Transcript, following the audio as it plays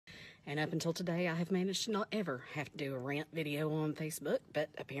And up until today, I have managed to not ever have to do a rant video on Facebook, but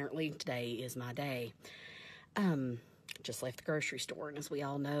apparently today is my day. Just left the grocery store, and as we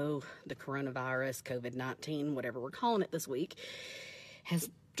all know, the coronavirus, COVID-19, whatever we're calling it this week, has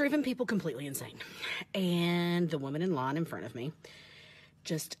driven people completely insane. And the woman in line in front of me,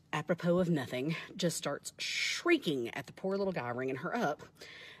 just apropos of nothing, just starts shrieking at the poor little guy ringing her up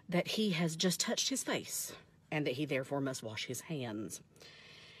that he has just touched his face and that he therefore must wash his hands.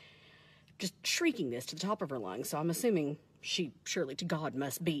 Just shrieking this to the top of her lungs, so I'm assuming she surely to God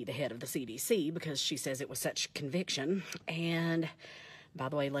must be the head of the CDC because she says it with such conviction. And by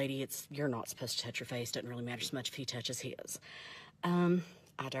the way, lady, you're not supposed to touch your face. Doesn't really matter so much if he touches his.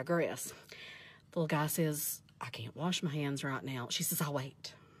 I digress. The little guy says, I can't wash my hands right now. She says, I'll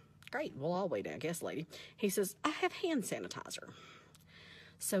wait. Great, well, I'll wait, I guess, lady. He says, I have hand sanitizer.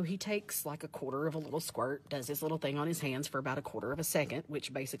 So he takes like a quarter of a little squirt, does his little thing on his hands for about a quarter of a second,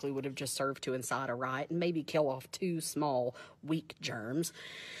 which basically would have just served to incite a riot and maybe kill off 2 small, weak germs,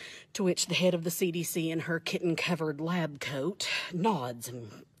 to which the head of the CDC in her kitten-covered lab coat nods and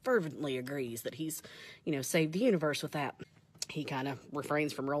fervently agrees that he's, saved the universe with that. He kind of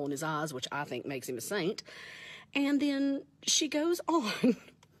refrains from rolling his eyes, which I think makes him a saint. And then she goes on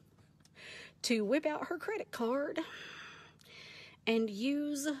to whip out her credit card and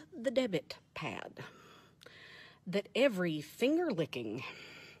use the debit pad that every finger-licking,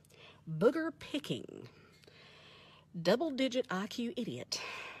 booger-picking, double-digit IQ idiot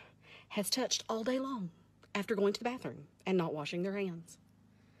has touched all day long after going to the bathroom and not washing their hands.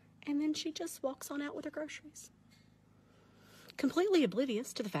 And then she just walks on out with her groceries, completely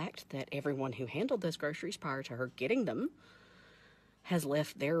oblivious to the fact that everyone who handled those groceries prior to her getting them has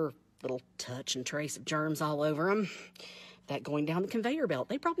left their little touch and trace of germs all over them. That going down the conveyor belt,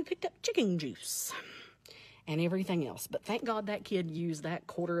 they probably picked up chicken juice and everything else. But thank God that kid used that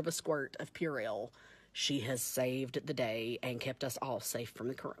quarter of a squirt of Purell. She has saved the day and kept us all safe from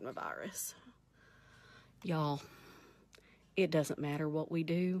the coronavirus. Y'all, it doesn't matter what we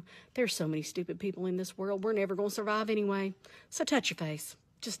do. There's so many stupid people in this world. We're never going to survive anyway. So touch your face.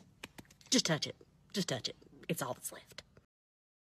 Just touch it. Just touch it. It's all that's left.